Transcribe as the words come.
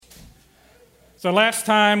So last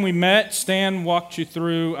time we met, Stan walked you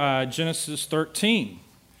through Genesis 13.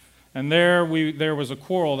 And there was a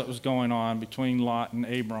quarrel that was going on between Lot and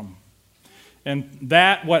Abram. And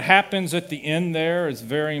what happens at the end there is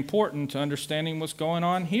very important to understanding what's going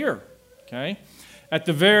on here. Okay? At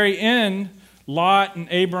the very end, Lot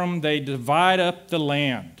and Abram, they divide up the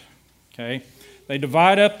land. Okay? They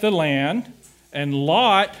divide up the land, and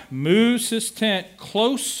Lot moves his tent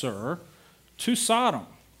closer to Sodom.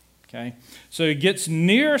 Okay? So he gets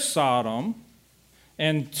near Sodom,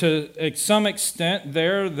 and to some extent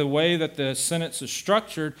there, the way that the sentence is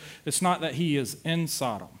structured, it's not that he is in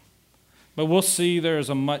Sodom. But we'll see there's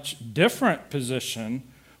a much different position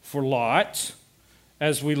for Lot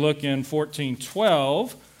as we look in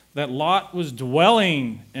 14:12, that Lot was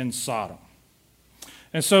dwelling in Sodom.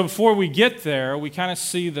 And so before we get there, we kind of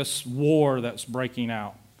see this war that's breaking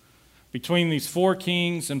out between these 4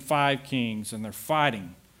 kings and 5 kings, and they're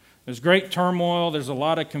fighting. There's great turmoil. There's a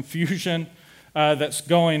lot of confusion that's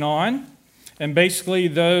going on. And basically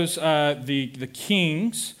those the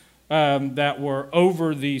kings that were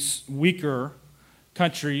over these weaker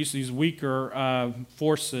countries, these weaker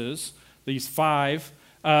forces, these 5,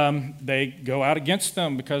 they go out against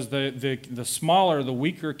them because the smaller, the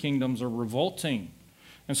weaker kingdoms are revolting.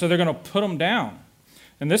 And so they're going to put them down.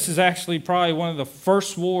 And this is actually probably one of the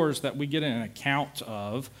first wars that we get an account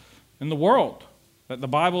of in the world. That the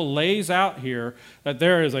Bible lays out here that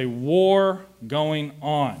there is a war going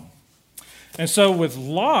on. And so with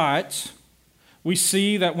Lot, we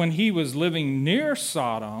see that when he was living near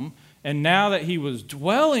Sodom, and now that he was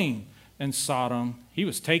dwelling in Sodom, he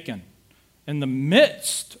was taken in the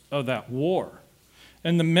midst of that war.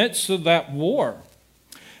 In the midst of that war.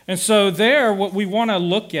 And so there, what we want to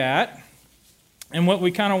look at, and what we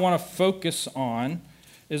kind of want to focus on,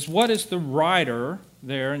 is what is the writer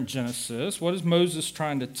there in Genesis, what is Moses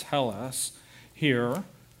trying to tell us here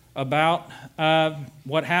about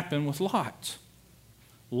what happened with Lot?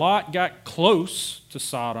 Lot got close to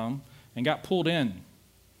Sodom and got pulled in.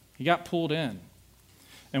 He got pulled in.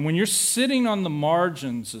 And when you're sitting on the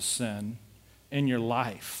margins of sin in your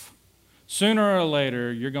life, sooner or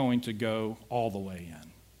later you're going to go all the way in.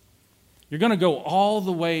 You're going to go all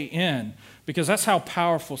the way in because that's how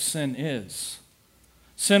powerful sin is.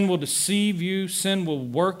 Sin will deceive you. Sin will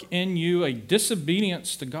work in you a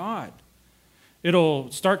disobedience to God.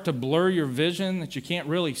 It'll start to blur your vision that you can't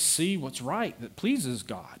really see what's right, that pleases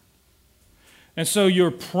God. And so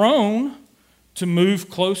you're prone to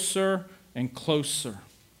move closer and closer.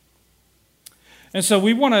 And so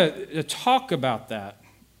we want to talk about that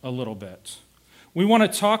a little bit. We want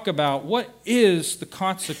to talk about what is the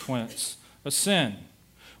consequence of sin.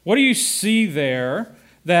 What do you see there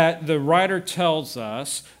that the writer tells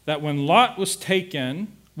us that when Lot was taken,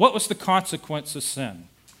 what was the consequence of sin?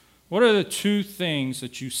 What are the 2 things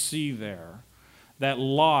that you see there that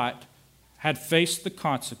Lot had faced the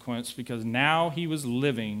consequence because now he was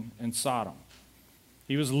living in Sodom?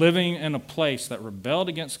 He was living in a place that rebelled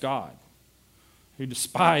against God, who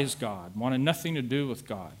despised God, wanted nothing to do with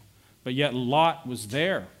God. But yet Lot was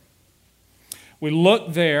there. We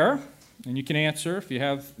look there. And you can answer if you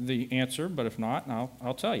have the answer, but if not,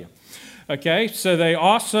 I'll tell you. Okay, so they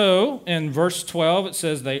also, in verse 12, it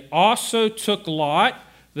says, they also took Lot,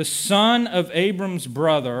 the son of Abram's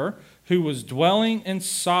brother, who was dwelling in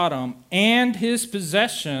Sodom, and his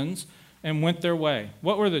possessions, and went their way.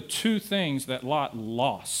 What were the 2 things that Lot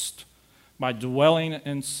lost by dwelling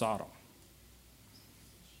in Sodom?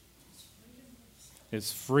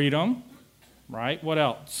 His freedom, right? What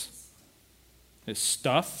else? His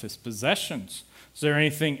stuff, his possessions. Is there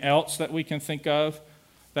anything else that we can think of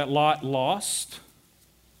that Lot lost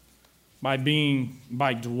by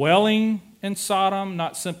dwelling in Sodom,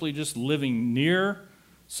 not simply just living near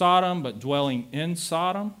Sodom, but dwelling in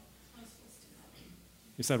Sodom?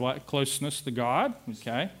 He said what? Closeness to God.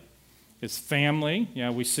 Okay. His family. Yeah,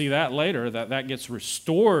 we see that later, that gets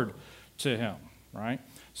restored to him, right?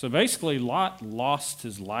 So basically, Lot lost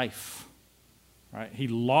his life, right? He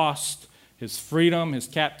lost his freedom, his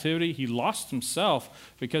captivity. He lost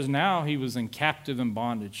himself because now he was in captive and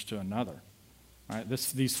bondage to another. Right?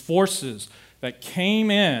 These forces that came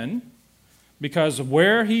in because of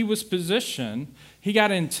where he was positioned, he got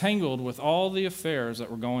entangled with all the affairs that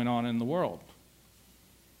were going on in the world.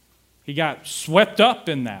 He got swept up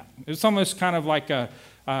in that. It's almost kind of like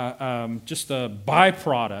just a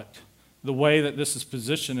byproduct, the way that this is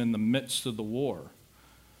positioned in the midst of the war.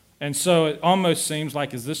 And so it almost seems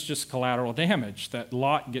like, is this just collateral damage? That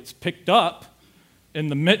Lot gets picked up in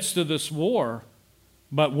the midst of this war,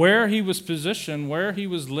 but where he was positioned, where he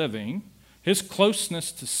was living, his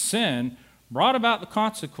closeness to sin brought about the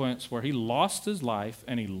consequence where he lost his life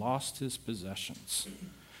and he lost his possessions.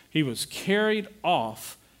 He was carried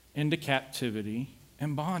off into captivity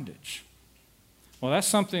and bondage. Well, that's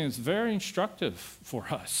something that's very instructive for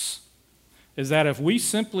us, is that if we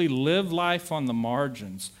simply live life on the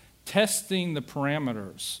margins, testing the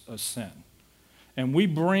parameters of sin, and we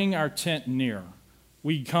bring our tent near,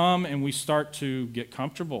 we come and we start to get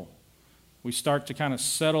comfortable. We start to kind of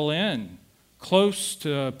settle in close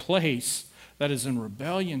to a place that is in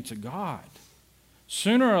rebellion to God.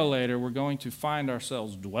 Sooner or later, we're going to find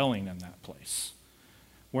ourselves dwelling in that place,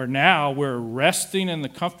 where now we're resting in the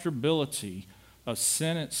comfortability of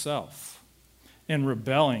sin itself and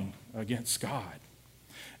rebelling against God.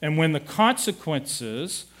 And when the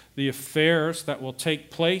consequences, the affairs that will take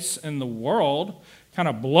place in the world kind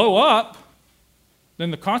of blow up, then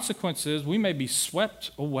the consequence is we may be swept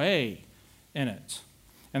away in it.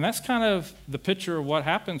 And that's kind of the picture of what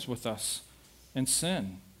happens with us in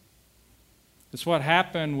sin. It's what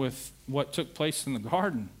happened with what took place in the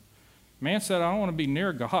garden. Man said, I don't want to be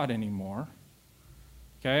near God anymore.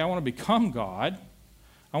 Okay, I want to become God.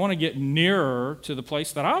 I want to get nearer to the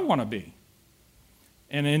place that I want to be.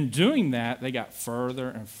 And in doing that, they got further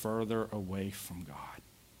and further away from God.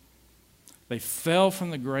 They fell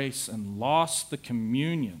from the grace and lost the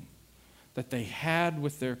communion that they had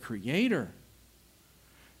with their Creator.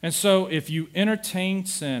 And so if you entertain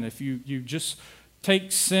sin, if you just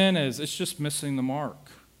take sin as it's just missing the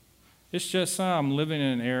mark, it's just, I'm living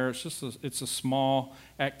in an error, it's a small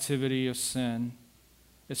activity of sin.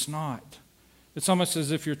 It's not. It's almost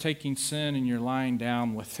as if you're taking sin and you're lying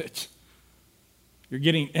down with it. You're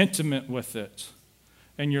getting intimate with it.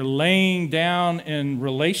 And you're laying down in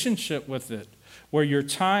relationship with it, where you're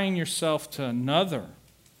tying yourself to another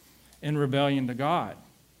in rebellion to God.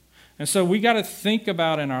 And so we got to think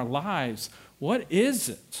about in our lives, what is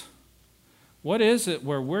it? What is it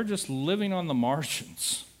where we're just living on the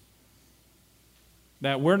margins?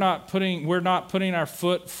 That we're not putting our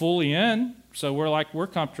foot fully in, so we're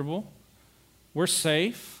comfortable. We're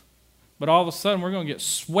safe, but all of a sudden we're going to get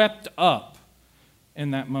swept up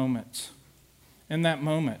in that moment. In that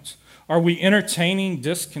moment. Are we entertaining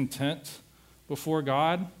discontent before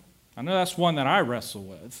God? I know that's one that I wrestle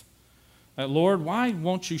with. That, Lord, why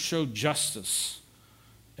won't you show justice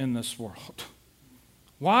in this world?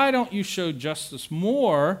 Why don't you show justice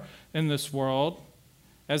more in this world,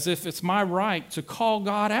 as if it's my right to call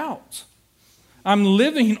God out? I'm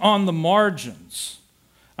living on the margins.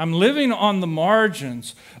 I'm living on the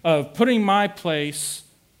margins of putting my place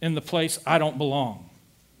in the place I don't belong.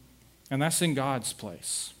 And that's in God's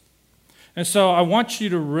place. And so I want you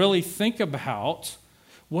to really think about,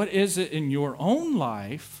 what is it in your own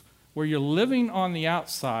life where you're living on the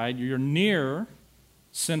outside, you're near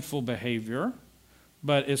sinful behavior,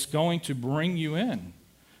 but it's going to bring you in.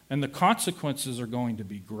 And the consequences are going to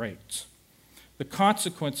be great. The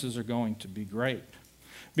consequences are going to be great.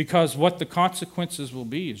 Because what the consequences will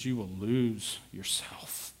be is you will lose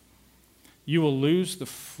yourself. You will lose the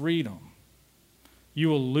freedom. You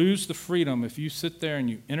will lose the freedom if you sit there and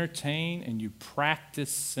you entertain and you practice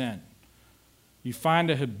sin. You find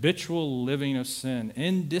a habitual living of sin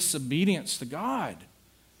in disobedience to God.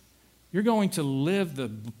 You're going to live the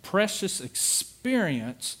precious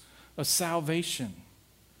experience of salvation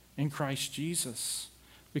in Christ Jesus.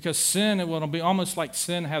 Because sin, it will be almost like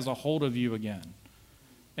sin has a hold of you again.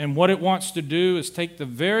 And what it wants to do is take the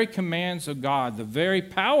very commands of God, the very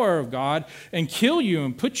power of God, and kill you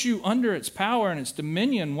and put you under its power and its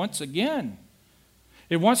dominion once again.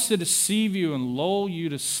 It wants to deceive you and lull you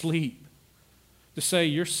to sleep, to say,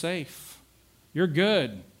 you're safe, you're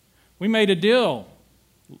good. We made a deal.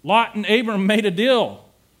 Lot and Abram made a deal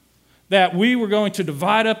that we were going to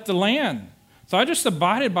divide up the land. So I just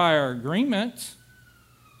abided by our agreement,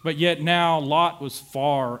 but yet now Lot was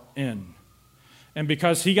far in. And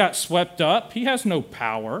because he got swept up, he has no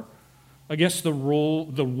power against the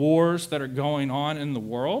wars that are going on in the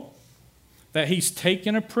world, that he's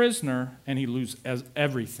taken a prisoner and he loses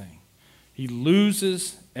everything. He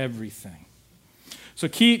loses everything. So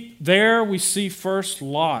there we see first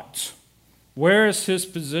Lot. Where is his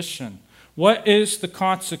position? What is the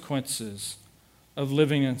consequences of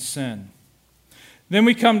living in sin? Then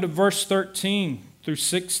we come to verse 13 through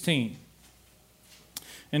 16.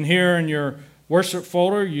 And here in your worship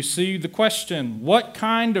folder, you see the question, what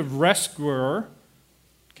kind of rescuer,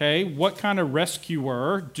 what kind of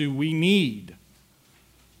rescuer do we need?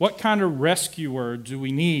 What kind of rescuer do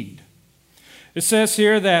we need? It says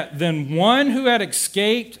here that then one who had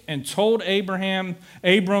escaped and told Abram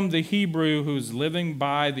the Hebrew, who was living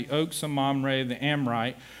by the oaks of Mamre the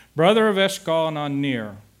Amorite, brother of Eshcol and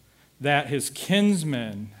Aner, that his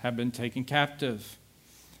kinsmen have been taken captive.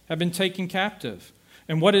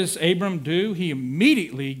 And what does Abram do? He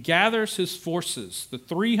immediately gathers his forces. The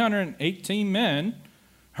 318 men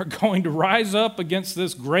are going to rise up against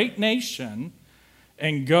this great nation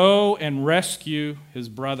and go and rescue his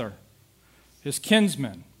brother, his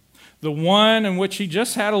kinsman, the one in which he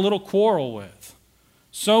just had a little quarrel with.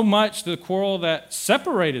 So much the quarrel that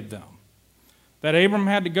separated them, that Abram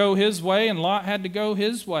had to go his way and Lot had to go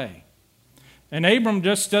his way. And Abram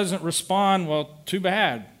just doesn't respond, well, too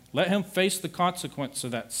bad. Let him face the consequence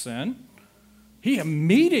of that sin. He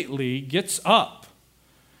immediately gets up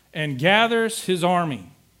and gathers his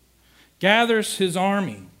army.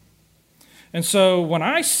 And so when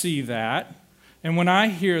I see that, and when I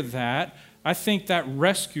hear that, I think that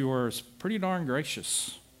rescuer is pretty darn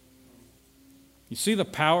gracious. You see the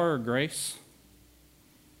power of grace?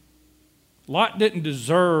 Lot didn't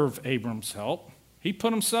deserve Abram's help. He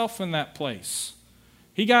put himself in that place.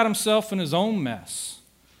 He got himself in his own mess.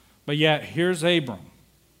 But yet, here's Abram.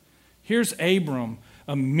 Here's Abram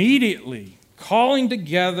immediately calling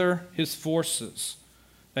together his forces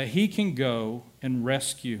that he can go and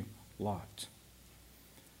rescue Lot.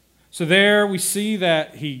 So there we see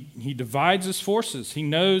that he divides his forces. He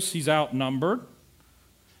knows he's outnumbered.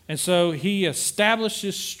 And so he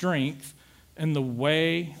establishes strength in the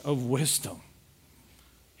way of wisdom.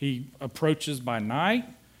 He approaches by night,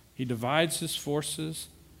 he divides his forces,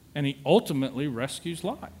 and he ultimately rescues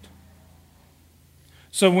Lot.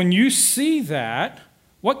 So when you see that,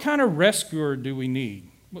 what kind of rescuer do we need?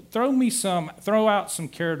 Throw out some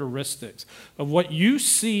characteristics of what you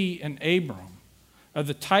see in Abram, of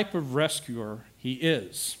the type of rescuer he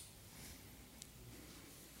is.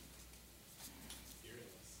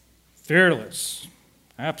 Fearless.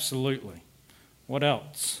 Absolutely. What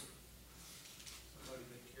else? Somebody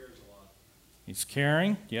that cares a lot. He's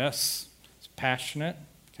caring, yes. He's passionate,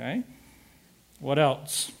 okay. What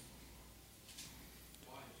else?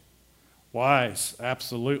 Wise,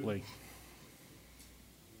 absolutely.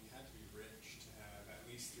 You had to be rich to have at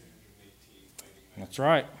least 318 fighting men. That's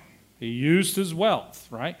right. He used his wealth,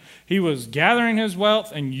 right? He was gathering his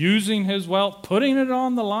wealth and using his wealth, putting it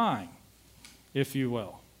on the line, if you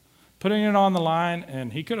will. Putting it on the line,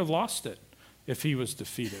 and he could have lost it if he was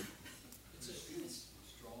defeated. It's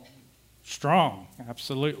strong. Strong,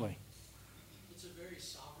 absolutely. It's a very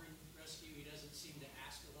sovereign rescue. He doesn't seem to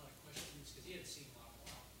ask a lot of questions because he had seen a lot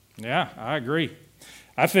of wild. Yeah, I agree.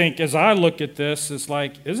 I think as I look at this, it's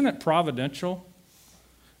like, isn't it providential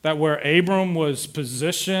that where Abram was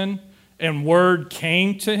positioned and word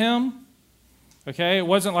came to him, okay, it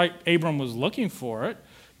wasn't like Abram was looking for it.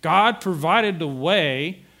 God provided the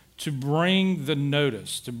way to bring the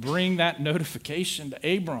notice, to bring that notification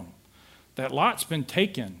to Abram that Lot's been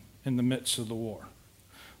taken in the midst of the war.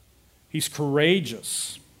 He's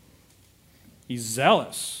courageous. He's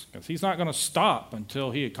zealous, because he's not going to stop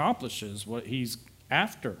until he accomplishes what he's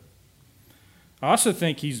after. I also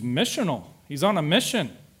think he's missional. He's on a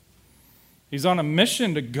mission. He's on a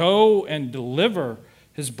mission to go and deliver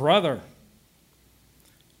his brother.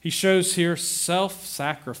 He shows here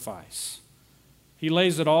self-sacrifice. He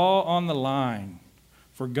lays it all on the line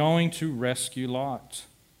for going to rescue Lot.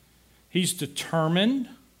 He's determined,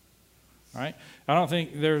 right? I don't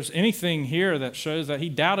think there's anything here that shows that he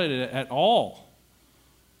doubted it at all.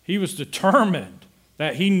 He was determined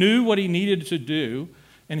that he knew what he needed to do,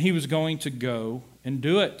 and he was going to go and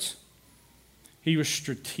do it. He was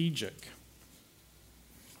strategic.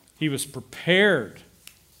 He was prepared.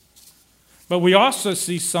 But we also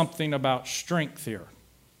see something about strength here.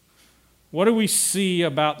 What do we see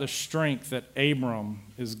about the strength that Abram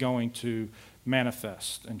is going to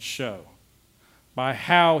manifest and show by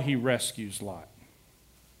how he rescues Lot?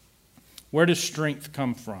 Where does strength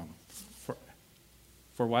come from?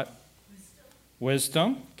 For what?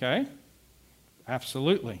 Wisdom, okay.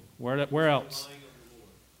 Absolutely. Where else?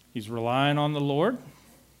 He's relying on the Lord.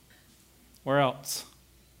 Where else?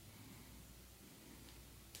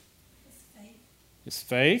 His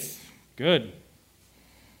faith. Good.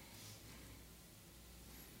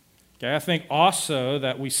 Okay, I think also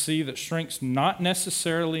that we see that strength's not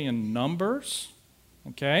necessarily in numbers,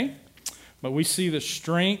 okay? But we see the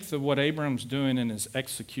strength of what Abram's doing in his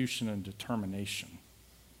execution and determination,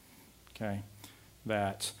 okay?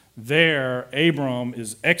 That there, Abram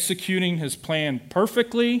is executing his plan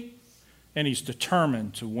perfectly, and he's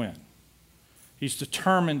determined to win. He's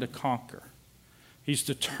determined to conquer. He's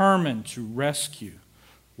determined to rescue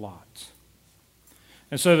Lot.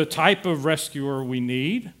 And so the type of rescuer we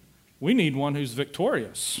need one who's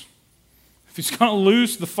victorious. If he's going to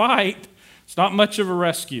lose the fight, it's not much of a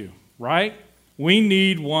rescue, right? We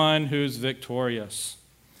need one who's victorious.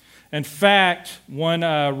 In fact, one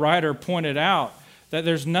writer pointed out that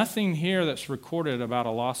there's nothing here that's recorded about a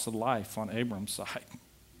loss of life on Abram's side.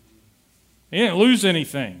 He didn't lose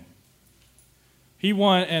anything. He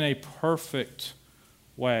won in a perfect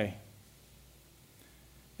way.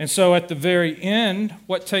 And so at the very end,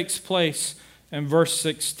 what takes place in verse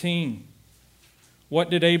 16? What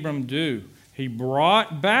did Abram do? He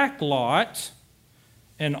brought back Lot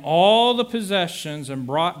and all the possessions, and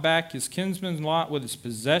brought back his kinsman Lot with his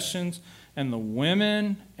possessions and the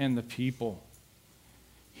women and the people.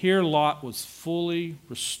 Here Lot was fully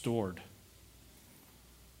restored.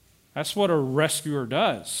 That's what a rescuer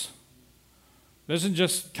does. Doesn't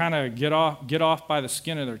just kind of get off by the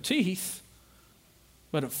skin of their teeth,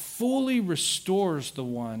 but it fully restores the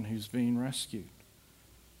one who's being rescued.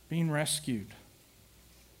 Being rescued.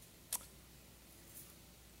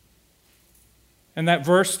 And that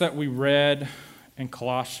verse that we read in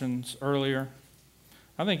Colossians earlier,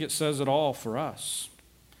 I think it says it all for us.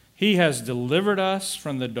 He has delivered us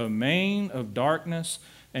from the domain of darkness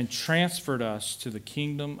and transferred us to the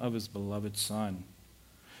kingdom of his beloved Son,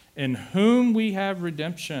 in whom we have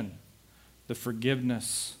redemption, the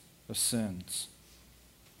forgiveness of sins.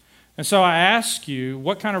 And so I ask you,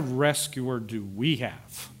 what kind of rescuer do we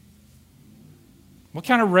have? What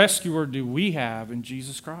kind of rescuer do we have in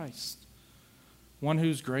Jesus Christ? One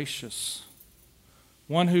who's gracious,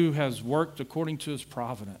 one who has worked according to his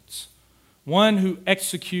providence, one who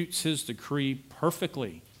executes his decree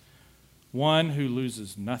perfectly, one who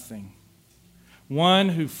loses nothing, one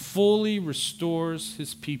who fully restores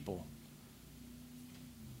his people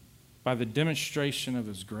by the demonstration of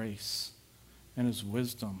his grace and his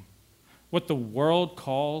wisdom. What the world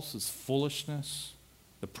calls his foolishness,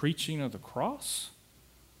 the preaching of the cross,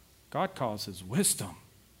 God calls his wisdom.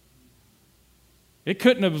 It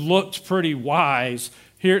couldn't have looked pretty wise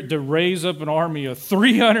here to raise up an army of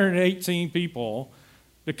 318 people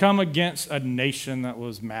to come against a nation that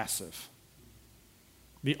was massive.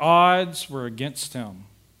 The odds were against him,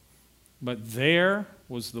 but there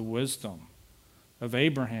was the wisdom of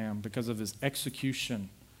Abraham because of his execution,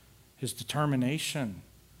 his determination.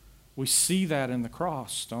 We see that in the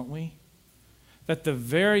cross, don't we? That the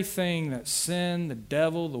very thing that sin, the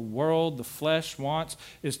devil, the world, the flesh wants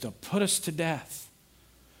is to put us to death,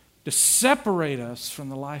 to separate us from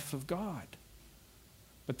the life of God.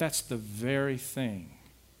 But that's the very thing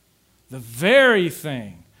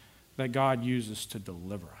that God uses to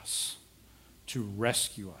deliver us, to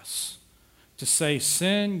rescue us, to say,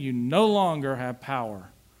 sin, you no longer have power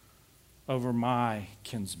over my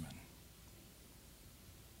kinsman.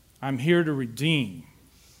 I'm here to redeem.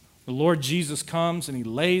 The Lord Jesus comes and he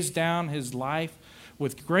lays down his life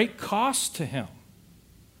with great cost to him.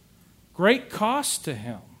 Great cost to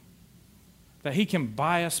him. That he can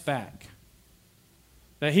buy us back.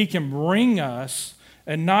 That he can bring us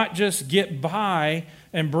and not just get by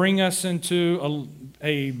and bring us into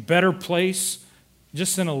a better place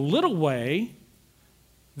just in a little way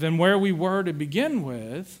than where we were to begin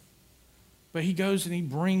with, but he goes and he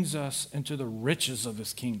brings us into the riches of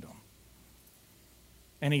his kingdom.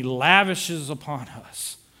 And he lavishes upon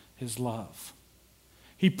us his love.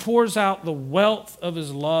 He pours out the wealth of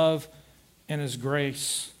his love and his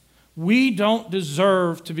grace. We don't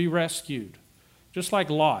deserve to be rescued, just like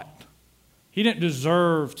Lot. He didn't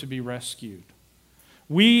deserve to be rescued.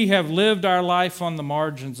 We have lived our life on the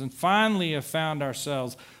margins and finally have found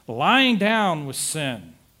ourselves lying down with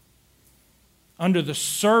sin, under the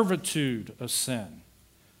servitude of sin.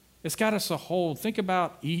 It's got us a hold. Think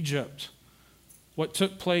about Egypt, what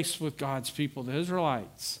took place with God's people, the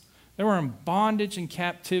Israelites. They were in bondage and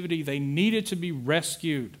captivity. They needed to be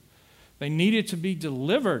rescued. They needed to be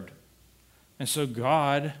delivered. And so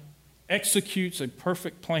God executes a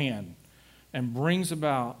perfect plan and brings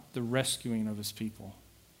about the rescuing of his people.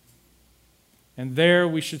 And there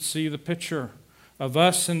we should see the picture of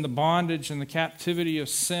us in the bondage and the captivity of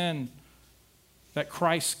sin, that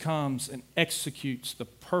Christ comes and executes the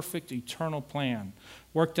perfect eternal plan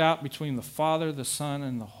worked out between the Father, the Son,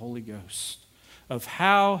 and the Holy Ghost of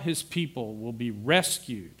how his people will be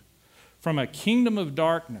rescued from a kingdom of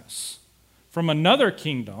darkness, from another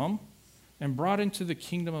kingdom, and brought into the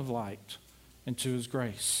kingdom of light, into his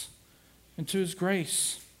grace. Into his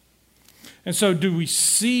grace. And so do we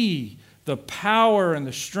see the power and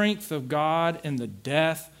the strength of God in the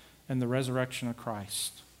death and the resurrection of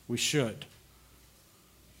Christ? We should.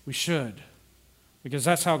 We should. Because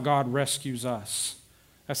that's how God rescues us.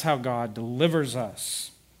 That's how God delivers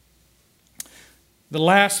us. The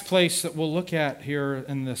last place that we'll look at here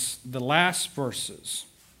in the last verses,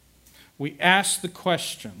 we ask the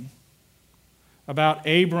question about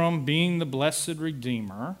Abram being the blessed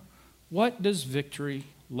Redeemer, what does victory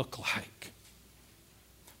look like?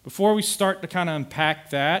 Before we start to kind of unpack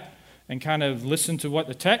that and kind of listen to what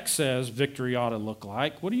the text says victory ought to look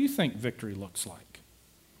like, what do you think victory looks like?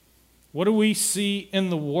 What do we see in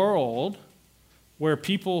the world where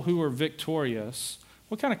people who are victorious,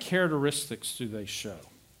 what kind of characteristics do they show?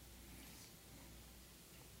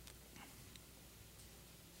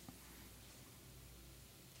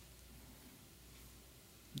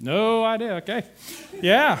 No idea, okay.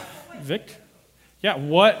 Yeah,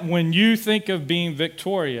 when you think of being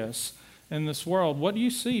victorious in this world, what do you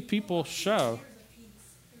see people show? There's a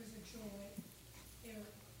peace, there's a joy, there's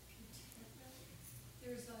contentment,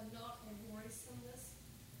 there's a not a worrisomeness,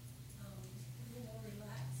 a little more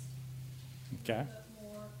relaxed, Okay, a little bit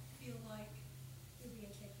more feel like you're being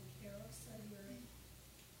taken care of, so you're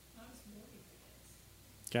not as worried, I guess.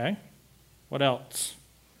 okay. What else?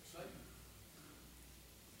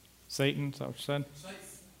 Satan, is that what you said?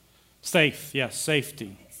 Safe, yes,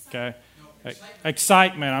 safety. Okay.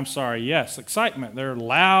 Excitement, I'm sorry. Yes, excitement. They're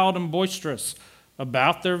loud and boisterous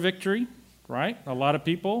about their victory, right? A lot of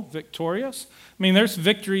people victorious. I mean, there's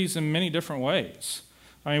victories in many different ways.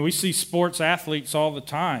 I mean, we see sports athletes all the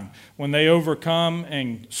time. When they overcome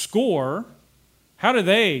and score, how do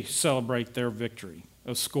they celebrate their victory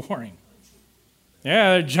of scoring?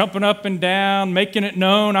 Yeah, they're jumping up and down, making it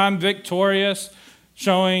known I'm victorious,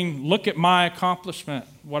 showing, look at my accomplishment,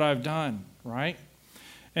 what I've done, right?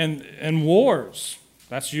 And wars,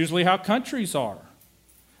 that's usually how countries are.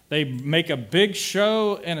 They make a big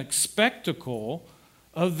show and a spectacle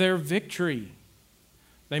of their victory.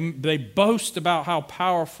 They boast about how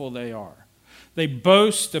powerful they are. They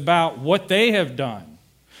boast about what they have done.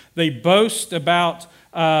 They boast about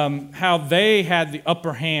how they had the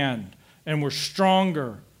upper hand and were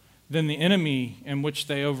stronger than the enemy in which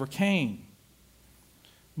they overcame.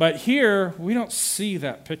 But here, we don't see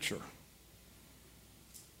that picture.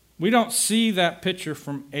 We don't see that picture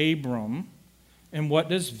from Abram. And what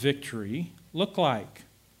does victory look like?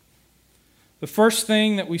 The first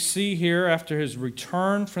thing that we see here after his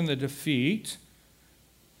return from the defeat,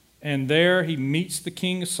 and there he meets the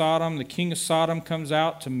king of Sodom. The king of Sodom comes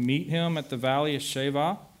out to meet him at the valley of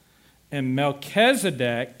Shavah. And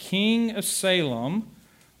Melchizedek, king of Salem,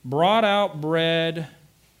 brought out bread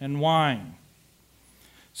and wine.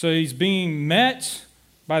 So he's being met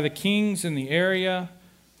by the kings in the area,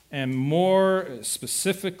 and more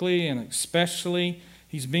specifically and especially,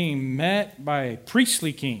 he's being met by a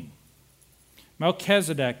priestly king.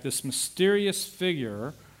 Melchizedek, this mysterious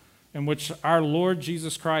figure in which our Lord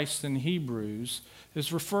Jesus Christ in Hebrews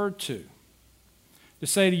is referred to. To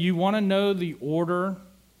say, do you want to know the order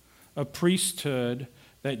of priesthood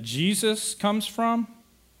that Jesus comes from?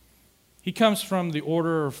 He comes from the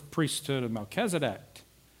order of priesthood of Melchizedek.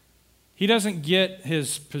 He doesn't get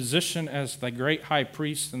his position as the great high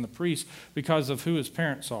priest and the priest because of who his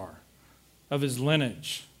parents are, of his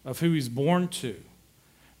lineage, of who he's born to.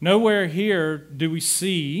 Nowhere here do we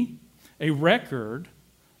see a record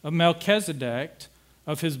of Melchizedek,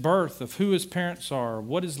 of his birth, of who his parents are,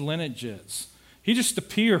 what his lineage is. He just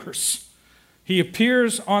appears. He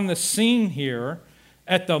appears on the scene here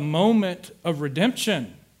at the moment of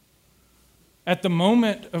redemption, at the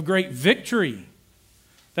moment of great victory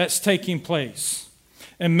that's taking place.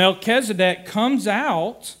 And Melchizedek comes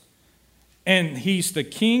out, and he's the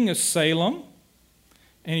king of Salem,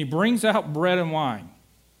 and he brings out bread and wine.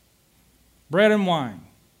 Bread and wine.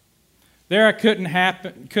 There I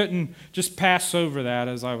couldn't just pass over that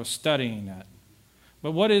as I was studying that.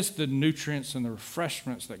 But what is the nutrients and the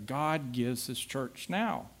refreshments that God gives his church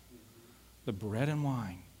now? The bread and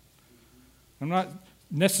wine. I'm not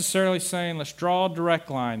necessarily saying let's draw a direct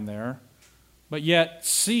line there, but yet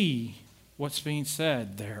see what's being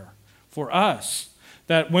said there for us.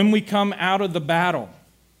 That when we come out of the battle,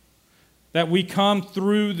 that we come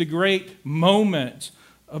through the great moment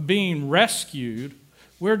of being rescued,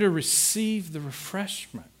 we're to receive the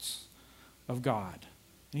refreshments of God.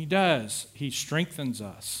 And he does. He strengthens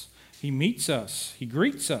us. He meets us. He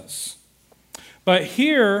greets us. But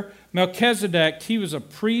here, Melchizedek, he was a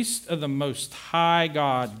priest of the Most High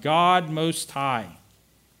God, God Most High.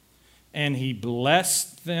 And he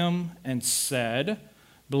blessed them and said,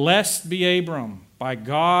 "Blessed be Abram by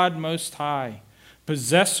God Most High,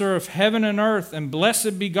 possessor of heaven and earth, and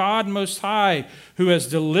blessed be God Most High, who has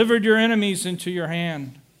delivered your enemies into your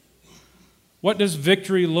hand." What does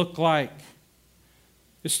victory look like?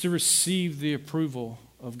 It's to receive the approval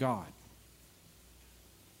of God.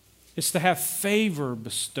 It's to have favor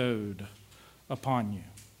bestowed upon you.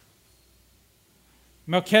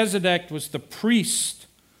 Melchizedek was the priest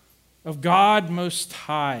of God Most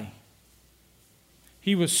High.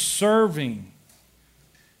 He was serving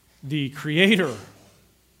the Creator.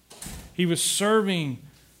 He was serving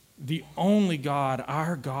the only God,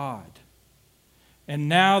 our God. And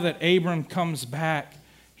now that Abram comes back,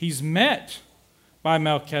 he's met by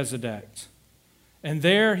Melchizedek. And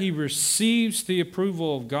there he receives the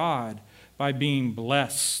approval of God by being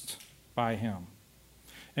blessed by him.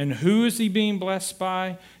 And who is he being blessed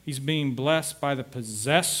by? He's being blessed by the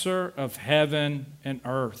possessor of heaven and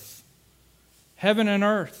earth. Heaven and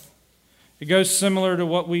earth. It goes similar to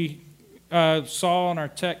what we saw in our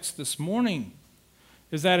text this morning,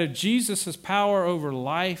 is that if Jesus has power over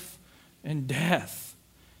life and death,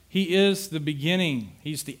 he is the beginning.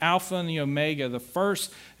 He's the Alpha and the Omega, the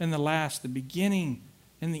first and the last, the beginning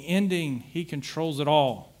and the ending. He controls it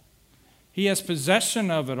all. He has possession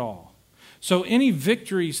of it all. So any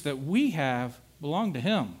victories that we have belong to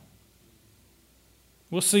him.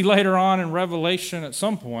 We'll see later on in Revelation at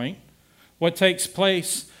some point what takes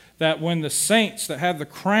place, that when the saints that have the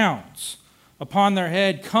crowns upon their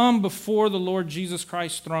head come before the Lord Jesus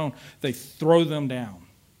Christ's throne, they throw them down.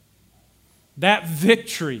 That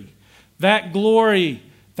victory, that glory,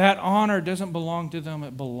 that honor doesn't belong to them.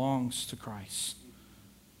 It belongs to Christ.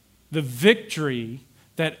 The victory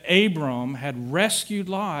that Abram had rescued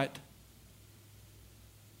Lot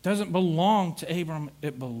doesn't belong to Abram.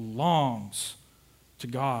 It belongs to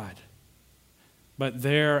God. But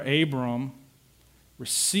there Abram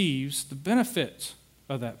receives the benefit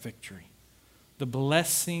of that victory, the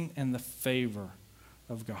blessing and the favor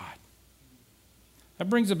of God. That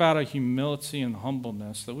brings about a humility and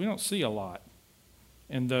humbleness that we don't see a lot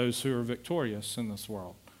in those who are victorious in this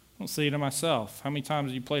world. I don't see it in myself. How many times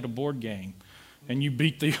have you played a board game and you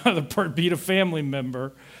beat the other beat a family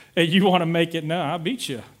member and you want to make it, no, I beat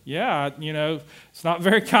you. Yeah, it's not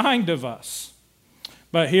very kind of us.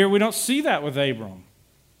 But here we don't see that with Abram.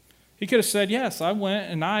 He could have said, yes, I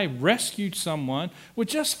went and I rescued someone with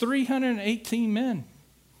just 318 men.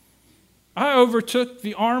 I overtook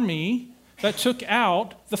the army that took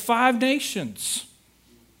out the 5 nations.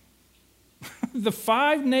 The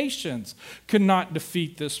 5 nations could not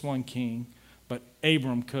defeat this one king, but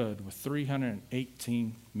Abram could with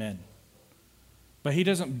 318 men. But he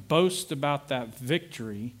doesn't boast about that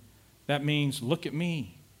victory. That means, look at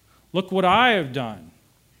me. Look what I have done.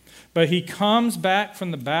 But he comes back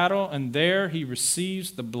from the battle, and there he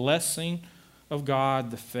receives the blessing of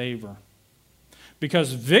God, the favor.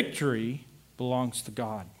 Because victory belongs to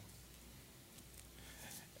God.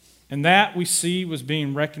 And that we see was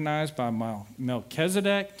being recognized by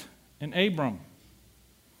Melchizedek and Abram.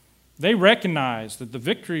 They recognized that the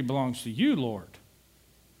victory belongs to you, Lord.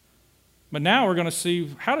 But now we're going to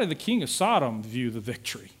see, how did the king of Sodom view the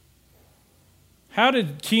victory? How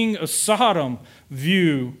did king of Sodom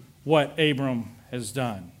view what Abram has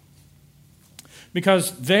done?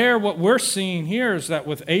 Because there, what we're seeing here is that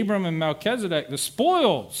with Abram and Melchizedek, the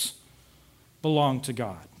spoils belong to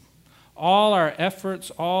God. All our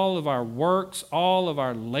efforts, all of our works, all of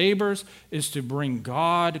our labors is to bring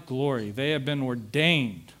God glory. They have been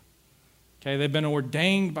ordained. Okay, they've been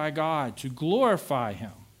ordained by God to glorify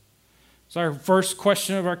him. So our first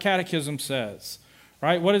question of our catechism says,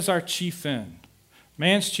 right, what is our chief end?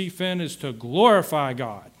 Man's chief end is to glorify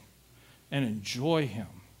God and enjoy him.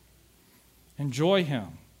 Enjoy him.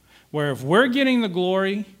 Where if we're getting the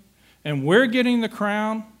glory and we're getting the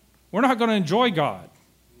crown, we're not going to enjoy God.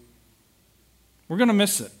 We're going to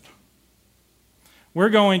miss it. We're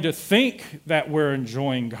going to think that we're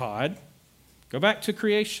enjoying God. Go back to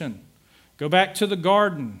creation. Go back to the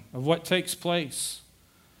garden of what takes place.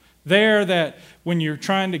 There, that when you're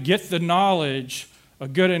trying to get the knowledge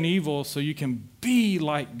of good and evil so you can be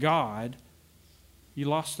like God, you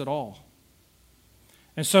lost it all.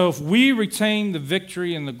 And so if we retain the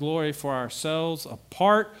victory and the glory for ourselves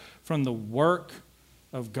apart from the work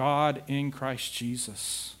of God in Christ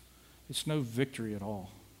Jesus, it's no victory at all.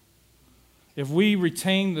 If we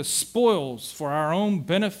retain the spoils for our own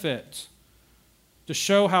benefit, to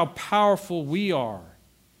show how powerful we are,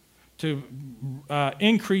 to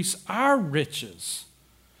increase our riches,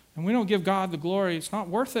 and we don't give God the glory, it's not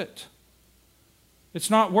worth it. It's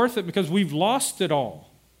not worth it because we've lost it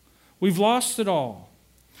all. We've lost it all.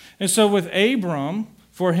 And so with Abram,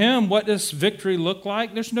 for him, what does victory look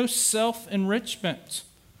like? There's no self-enrichment.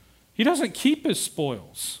 He doesn't keep his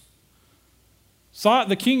spoils.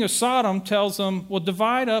 The king of Sodom tells him, well,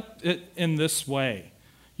 divide up it in this way.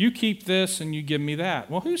 You keep this and you give me that.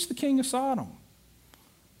 Well, who's the king of Sodom?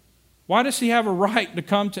 Why does he have a right to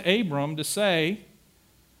come to Abram to say,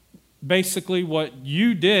 basically what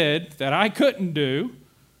you did that I couldn't do,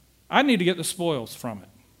 I need to get the spoils from it?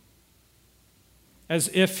 as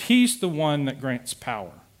if he's the one that grants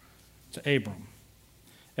power to Abram,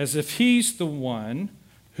 as if he's the one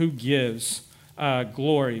who gives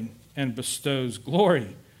glory and bestows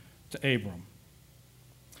glory to Abram.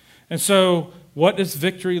 And so what does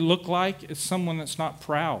victory look like? It's someone that's not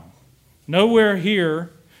proud. Nowhere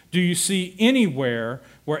here do you see anywhere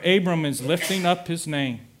where Abram is lifting up his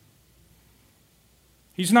name.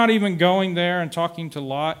 He's not even going there and talking to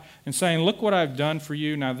Lot and saying, look what I've done for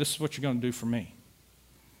you, now this is what you're going to do for me.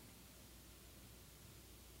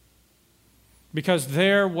 Because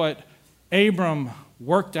there what Abram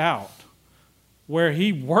worked out, where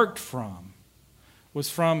he worked from, was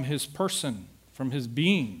from his person, from his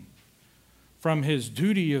being, from his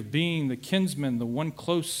duty of being the kinsman, the one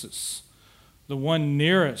closest, the one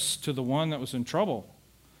nearest to the one that was in trouble,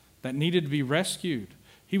 that needed to be rescued.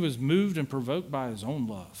 He was moved and provoked by his own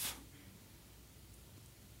love.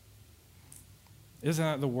 Isn't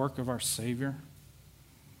that the work of our Savior?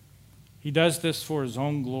 He does this for his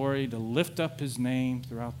own glory, to lift up his name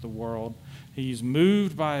throughout the world. He's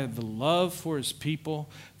moved by the love for his people,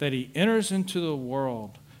 that he enters into the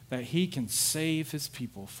world that he can save his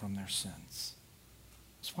people from their sins.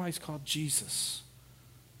 That's why he's called Jesus,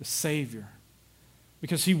 the Savior,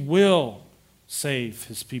 because he will save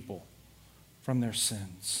his people from their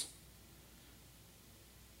sins.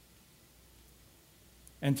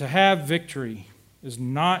 And to have victory is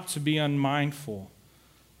not to be unmindful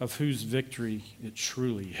of whose victory it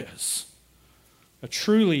truly is. It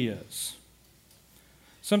truly is.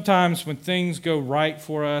 Sometimes when things go right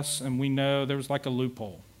for us and we know there was like a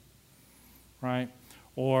loophole, right?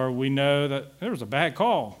 Or we know that there was a bad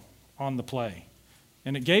call on the play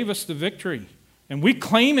and it gave us the victory. And we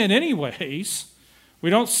claim it anyways. We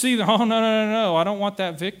don't see the, oh, no, I don't want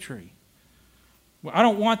that victory. I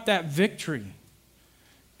don't want that victory.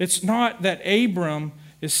 It's not that Abram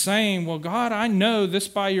is saying, well, God, I know this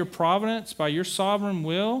by your providence, by your sovereign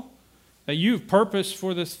will, that you've purposed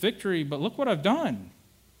for this victory, but look what I've done.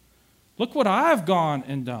 Look what I've gone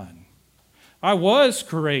and done. I was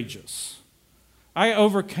courageous. I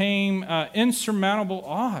overcame insurmountable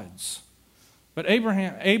odds. But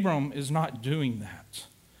Abram is not doing that.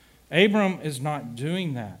 Abram is not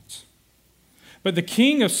doing that. But the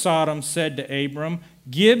king of Sodom said to Abram,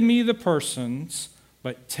 give me the persons,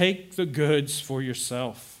 but take the goods for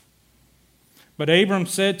yourself. But Abram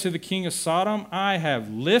said to the king of Sodom, I have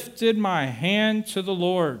lifted my hand to the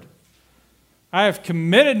Lord. I have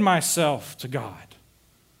committed myself to God.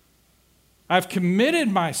 I've committed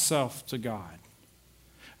myself to God.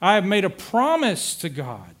 I have made a promise to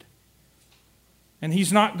God. And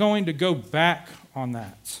he's not going to go back on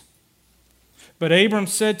that. But Abram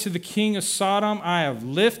said to the king of Sodom, I have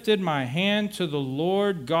lifted my hand to the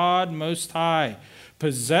Lord God Most High,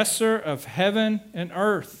 possessor of heaven and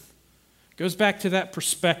earth. Goes back to that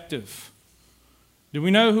perspective. Do we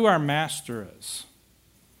know who our master is?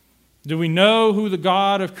 Do we know who the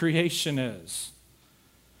God of creation is?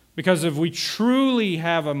 Because if we truly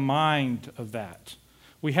have a mind of that,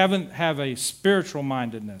 we have a spiritual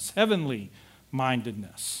mindedness, heavenly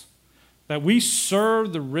mindedness, that we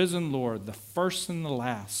serve the risen Lord, the first and the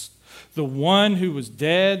last, the one who was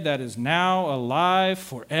dead that is now alive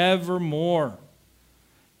forevermore.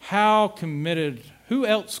 How committed, who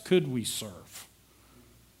else could we serve?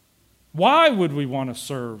 Why would we want to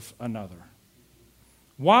serve another?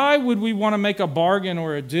 Why would we want to make a bargain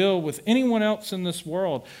or a deal with anyone else in this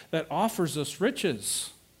world that offers us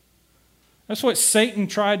riches? That's what Satan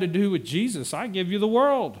tried to do with Jesus. I give you the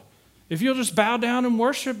world if you'll just bow down and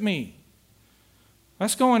worship me.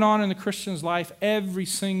 That's going on in the Christian's life every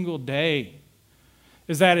single day,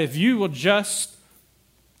 is that if you will just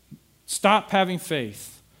stop having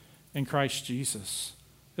faith in Christ Jesus,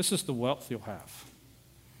 this is the wealth you'll have.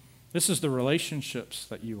 This is the relationships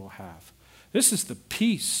that you will have. This is the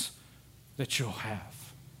peace that you'll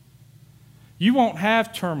have. You won't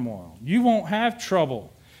have turmoil. You won't have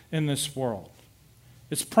trouble in this world.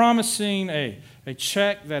 It's promising a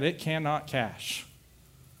check that it cannot cash.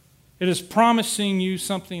 It is promising you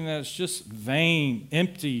something that is just vain,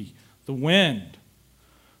 empty, the wind.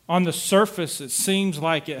 On the surface, it seems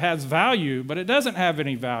like it has value, but it doesn't have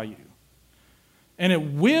any value. And it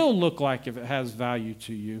will look like if it has value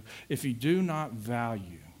to you if you do not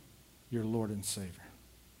value your Lord and Savior.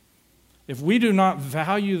 If we do not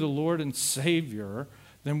value the Lord and Savior,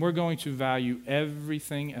 then we're going to value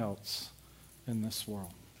everything else in this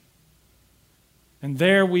world. And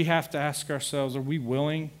there we have to ask ourselves, are we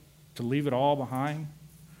willing to leave it all behind?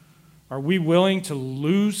 Are we willing to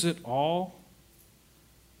lose it all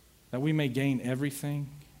that we may gain everything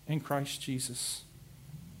in Christ Jesus?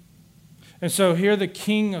 And so here the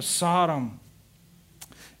king of Sodom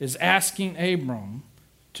is asking Abram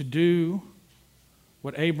to do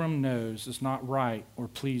what Abram knows is not right or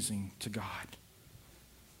pleasing to God.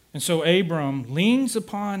 And so Abram leans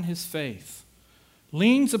upon his faith,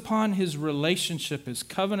 leans upon his relationship, his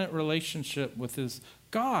covenant relationship with his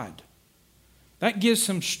God. That gives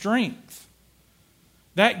him strength.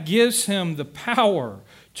 That gives him the power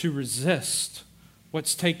to resist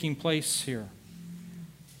what's taking place here.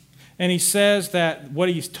 And he says that what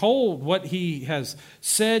he's told, what he has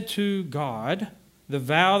said to God, the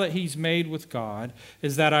vow that he's made with God,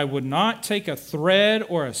 is that I would not take a thread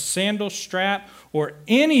or a sandal strap or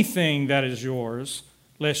anything that is yours,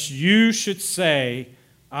 lest you should say,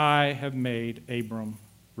 I have made Abram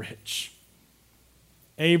rich.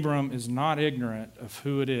 Abram is not ignorant of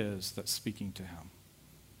who it is that's speaking to him.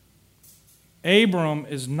 Abram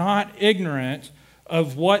is not ignorant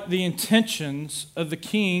of what the intentions of the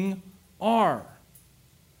king are.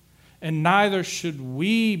 And neither should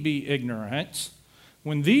we be ignorant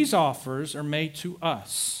when these offers are made to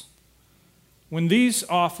us. When these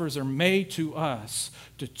offers are made to us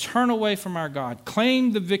to turn away from our God,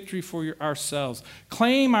 claim the victory for ourselves,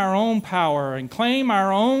 claim our own power, and claim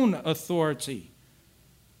our own authority.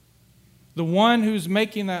 The one who's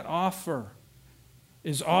making that offer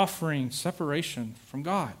is offering separation from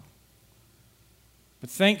God. But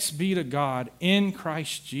thanks be to God, in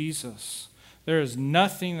Christ Jesus, there is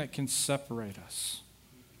nothing that can separate us.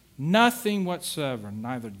 Nothing whatsoever,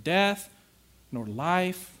 neither death nor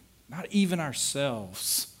life, not even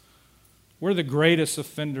ourselves. We're the greatest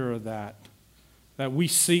offender of that we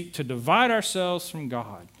seek to divide ourselves from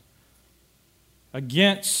God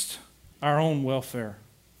against our own welfare.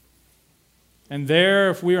 And there,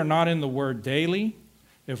 if we are not in the Word daily,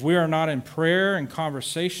 if we are not in prayer and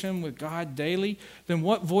conversation with God daily, then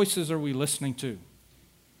what voices are we listening to?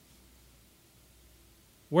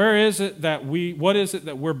 What is it that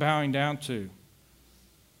we're bowing down to?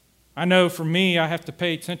 I know for me, I have to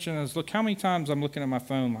pay attention as look how many times I'm looking at my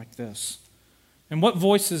phone like this. And what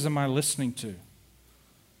voices am I listening to?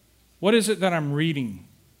 What is it that I'm reading?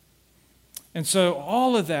 And so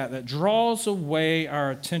all of that draws away our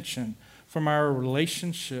attention from our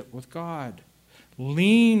relationship with God.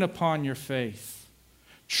 Lean upon your faith.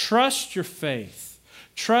 Trust your faith.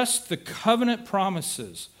 Trust the covenant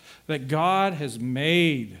promises that God has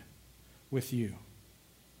made with you.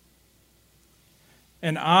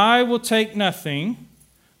 And I will take nothing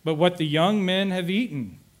but what the young men have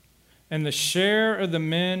eaten, and the share of the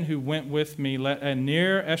men who went with me. Let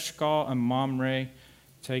Anir, Eshcol, and Mamre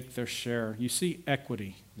take their share. You see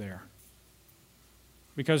equity there.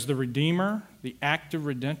 Because the Redeemer, the act of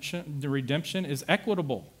redemption is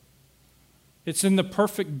equitable. It's in the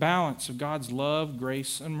perfect balance of God's love,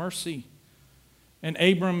 grace, and mercy. And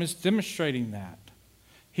Abram is demonstrating that.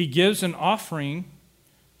 He gives an offering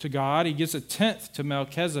to God. He gives a tenth to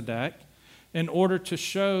Melchizedek in order to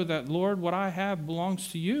show that, Lord, what I have belongs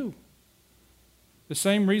to you. The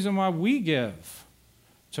same reason why we give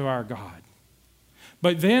to our God.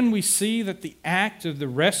 But then we see that the act of the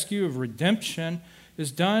rescue of redemption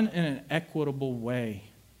is done in an equitable way.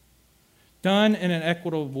 Done in an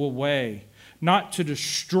equitable way. Not to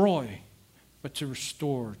destroy, but to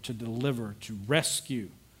restore, to deliver, to rescue.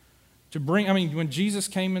 To bring, when Jesus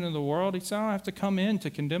came into the world, he said, I don't have to come in to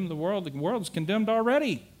condemn the world. The world is condemned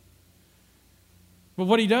already. But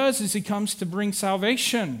what he does is he comes to bring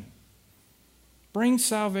salvation. Bring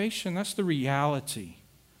salvation. That's the reality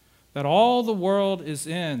that all the world is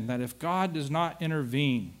in, that if God does not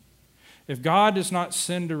intervene, if God does not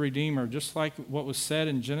send a Redeemer, just like what was said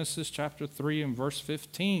in Genesis chapter 3 and verse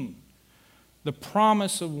 15, the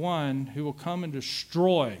promise of one who will come and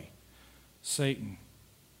destroy Satan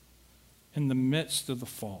in the midst of the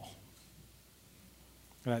fall.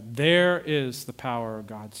 That there is the power of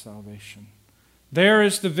God's salvation. There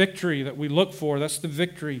is the victory that we look for. That's the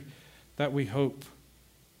victory that we hope.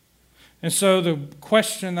 And so the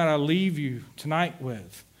question that I leave you tonight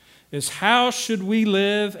with is, how should we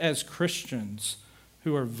live as Christians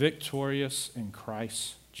who are victorious in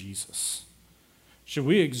Christ Jesus? Should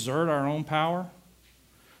we exert our own power?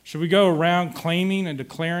 Should we go around claiming and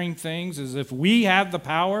declaring things as if we have the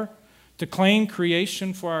power to claim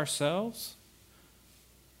creation for ourselves?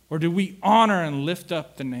 Or do we honor and lift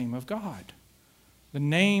up the name of God? The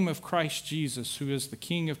name of Christ Jesus, who is the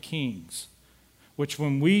King of Kings, which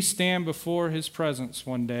when we stand before his presence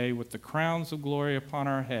one day with the crowns of glory upon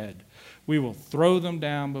our head, we will throw them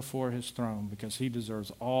down before his throne because he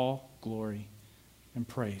deserves all glory and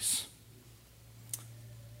praise.